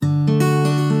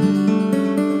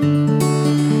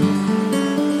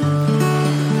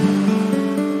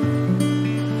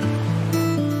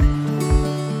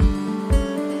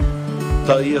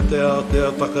ia te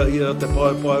taka ia te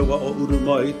pai wa o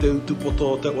urumai te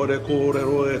utupoto te ore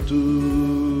kōrero e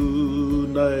tū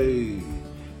nei.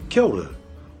 Kia ora.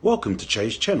 Welcome to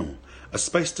Chase Channel, a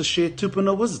space to share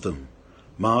tupuna wisdom,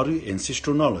 Māori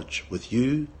ancestral knowledge with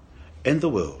you and the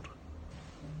world.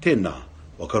 Tēnā,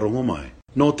 wakarongo mai.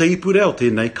 Nō te ipureo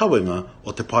tēnei kawenga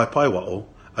o te pai wao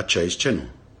a Chase Channel.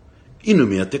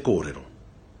 Inumia te kōrero.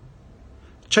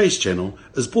 Chase Channel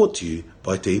is brought to you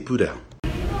by Te Ipureo.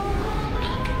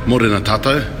 Morena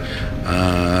tātou.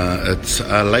 It's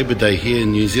Labour Day here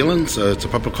in New Zealand, so it's a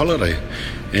public holiday.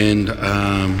 And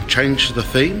changed the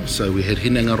theme, so we had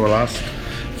Hinengaro last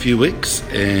few weeks,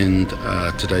 and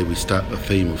today we start the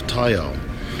theme of Taiao.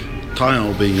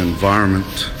 Taiao being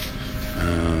environment,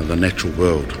 the natural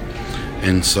world.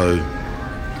 And so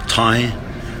Tai,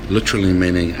 literally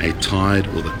meaning a tide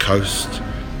or the coast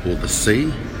or the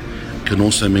sea, can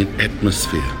also mean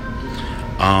atmosphere.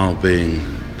 Ao being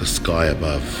the sky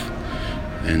above.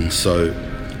 And so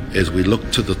as we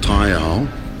look to the Taiao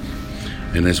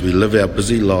and as we live our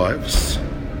busy lives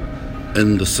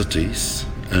in the cities,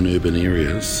 in urban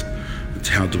areas, it's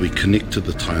how do we connect to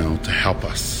the Taiao to help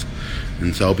us.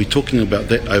 And so I'll be talking about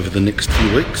that over the next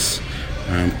few weeks,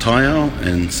 Taiao,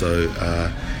 and so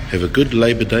have a good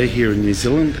Labour Day here in New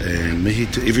Zealand, and mihi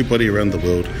to everybody around the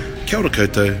world. Kia ora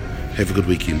koutou, have a good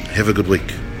weekend, have a good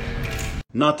week.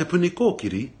 Nā Te Puni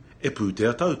Kōkiri e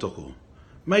Pūtea Tautoko,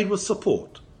 made with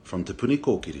support from Te Puni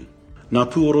Kōkiri. Nā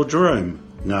Puoro Jerome,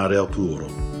 Ngā Reo Puoro.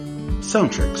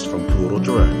 Soundtracks from Puoro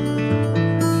Jerome.